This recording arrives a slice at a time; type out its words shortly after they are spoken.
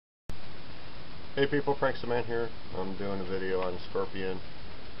Hey people, Prankstaman here. I'm doing a video on Scorpion.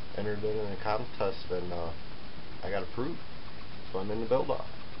 Entered it in a contest and I got approved. So I'm in the build off.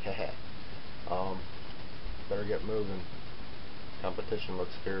 um, better get moving. Competition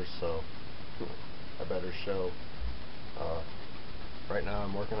looks fierce, so I better show. Uh, right now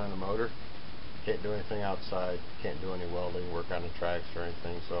I'm working on the motor. Can't do anything outside. Can't do any welding, work on the tracks or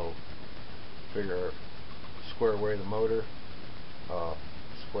anything. So figure square away the motor.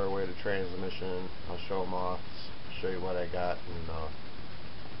 Square away the transmission. I'll show them off, show you what I got, and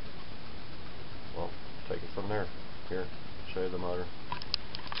well, take it from there. Here, show you the motor.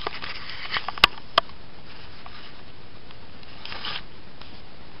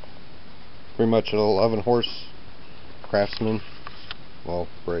 Pretty much an 11 horse Craftsman, well,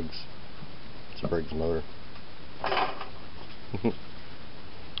 Briggs. It's a Briggs motor.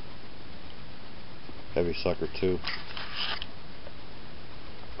 Heavy sucker too.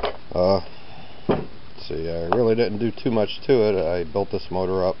 Let's see, I really didn't do too much to it. I built this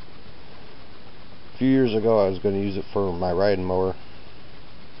motor up a few years ago. I was going to use it for my riding mower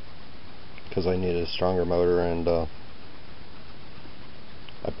because I needed a stronger motor, and I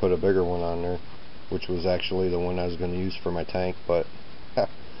put a bigger one on there, which was actually the one I was going to use for my tank, but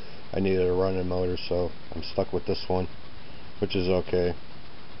I needed a running motor, so I'm stuck with this one, which is okay.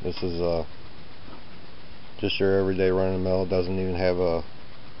 This is just your everyday running mill. It doesn't even have a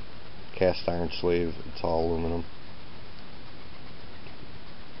cast iron sleeve. It's all aluminum.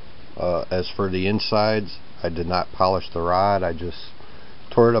 As for the insides, I did not polish the rod. I just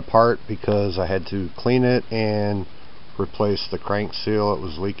tore it apart because I had to clean it and replace the crank seal. It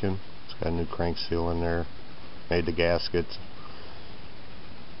was leaking. It's got a new crank seal in there. Made the gaskets,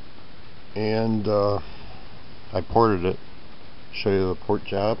 and I ported it. Show you the port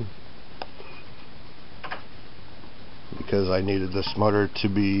job, because I needed this motor to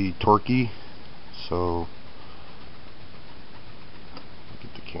be torquey. So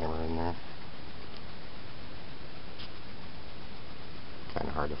get the camera in there. Kind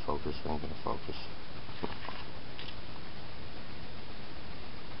of hard to focus. I ain't gonna focus.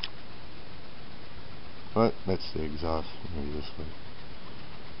 But that's the exhaust. Maybe this way.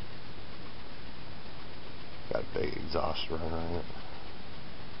 Got a big exhaust runner in it.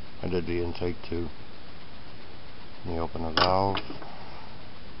 I did the intake too. You open the valve.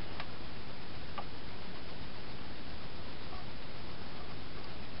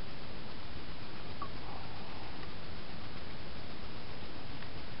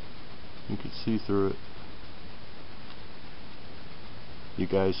 You can see through it. You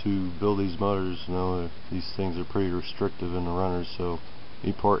guys who build these motors know that these things are pretty restrictive in the runners, so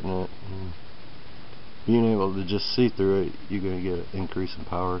importing it and being able to just see through it, you're going to get an increase in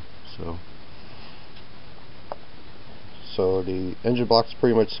power. So the engine block's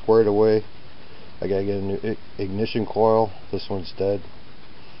pretty much squared away. I gotta get a new ignition coil. This one's dead.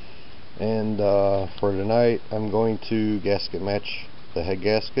 And for tonight, I'm going to gasket match the head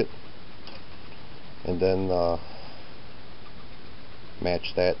gasket, and then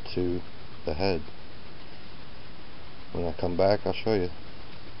match that to the head. When I come back, I'll show you.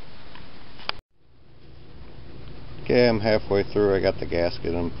 Okay, I'm halfway through. I got the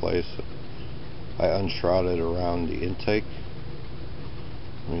gasket in place. I unshrouded around the intake.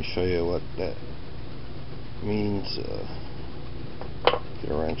 Let me show you what that means.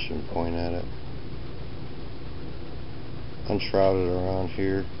 Get a wrench and point at it. Unshrouded around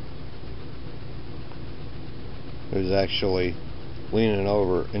here. It was actually leaning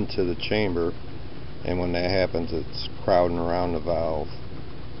over into the chamber, and when that happens, it's crowding around the valve.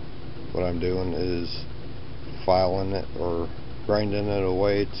 What I'm doing is filing it or grinding it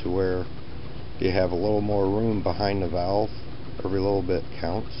away to where you have a little more room behind the valve. Every little bit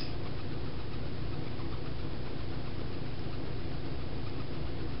counts.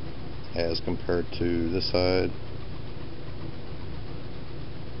 As compared to this side.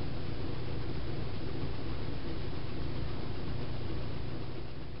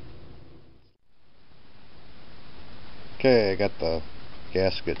 Okay, I got the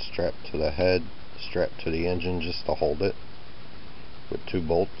gasket strapped to the head, strapped to the engine just to hold it, with 2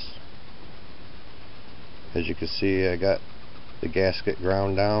 bolts. As you can see, I got the gasket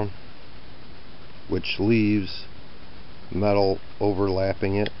ground down, which leaves metal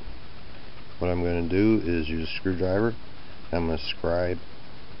overlapping it. What I'm going to do is use a screwdriver. I'm going to scribe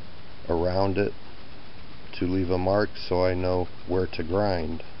around it to leave a mark so I know where to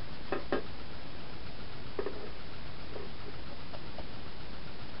grind.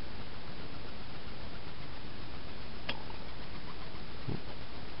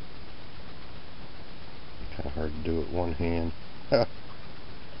 Kind of hard to do with one hand.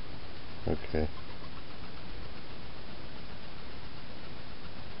 Okay.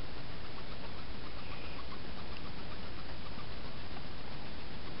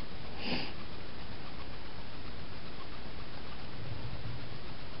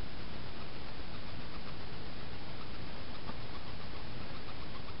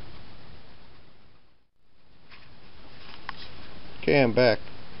 Okay, I'm back.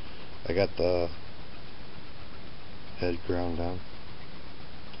 I got the head ground down.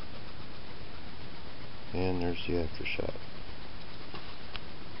 And there's the aftershock.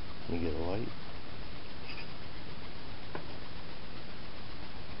 Let me get a light.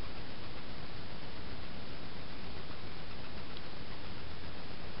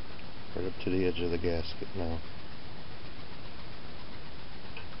 Right up to the edge of the gasket now.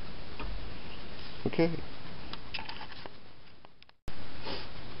 Okay.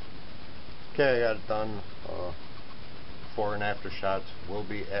 Okay, I got it done. Before and after shots will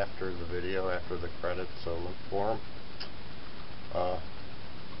be after the video, after the credits, so look for them.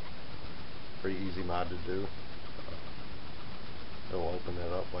 Pretty easy mod to do. It'll open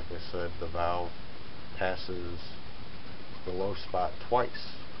it up. Like I said, the valve passes the low spot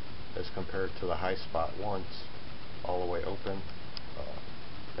twice as compared to the high spot once, all the way open.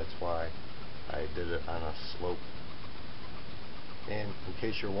 That's why I did it on a slope. And in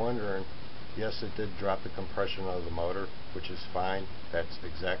case you're wondering, yes, it did drop the compression of the motor, which is fine. That's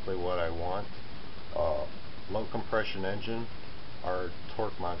exactly what I want. Low compression engine are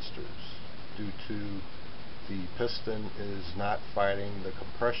torque monsters due to the piston is not fighting the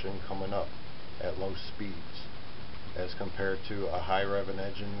compression coming up at low speeds as compared to a high revving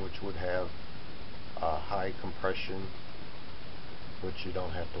engine, which would have high compression, which you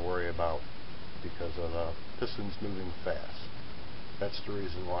don't have to worry about because of the pistons moving fast. That's the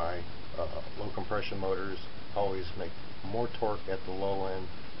reason why low compression motors always make more torque at the low end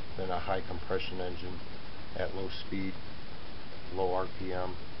than a high compression engine at low speed, low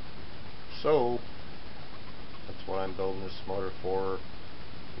RPM. So that's what I'm building this motor for,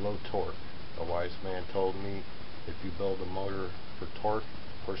 low torque. A wise man told me if you build a motor for torque,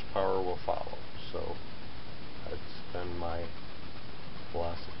 horsepower will follow. So that's been my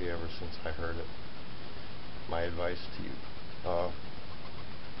philosophy ever since I heard it. My advice to you.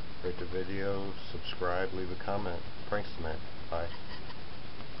 Rate the video, subscribe, leave a comment. Thanks, man. Bye.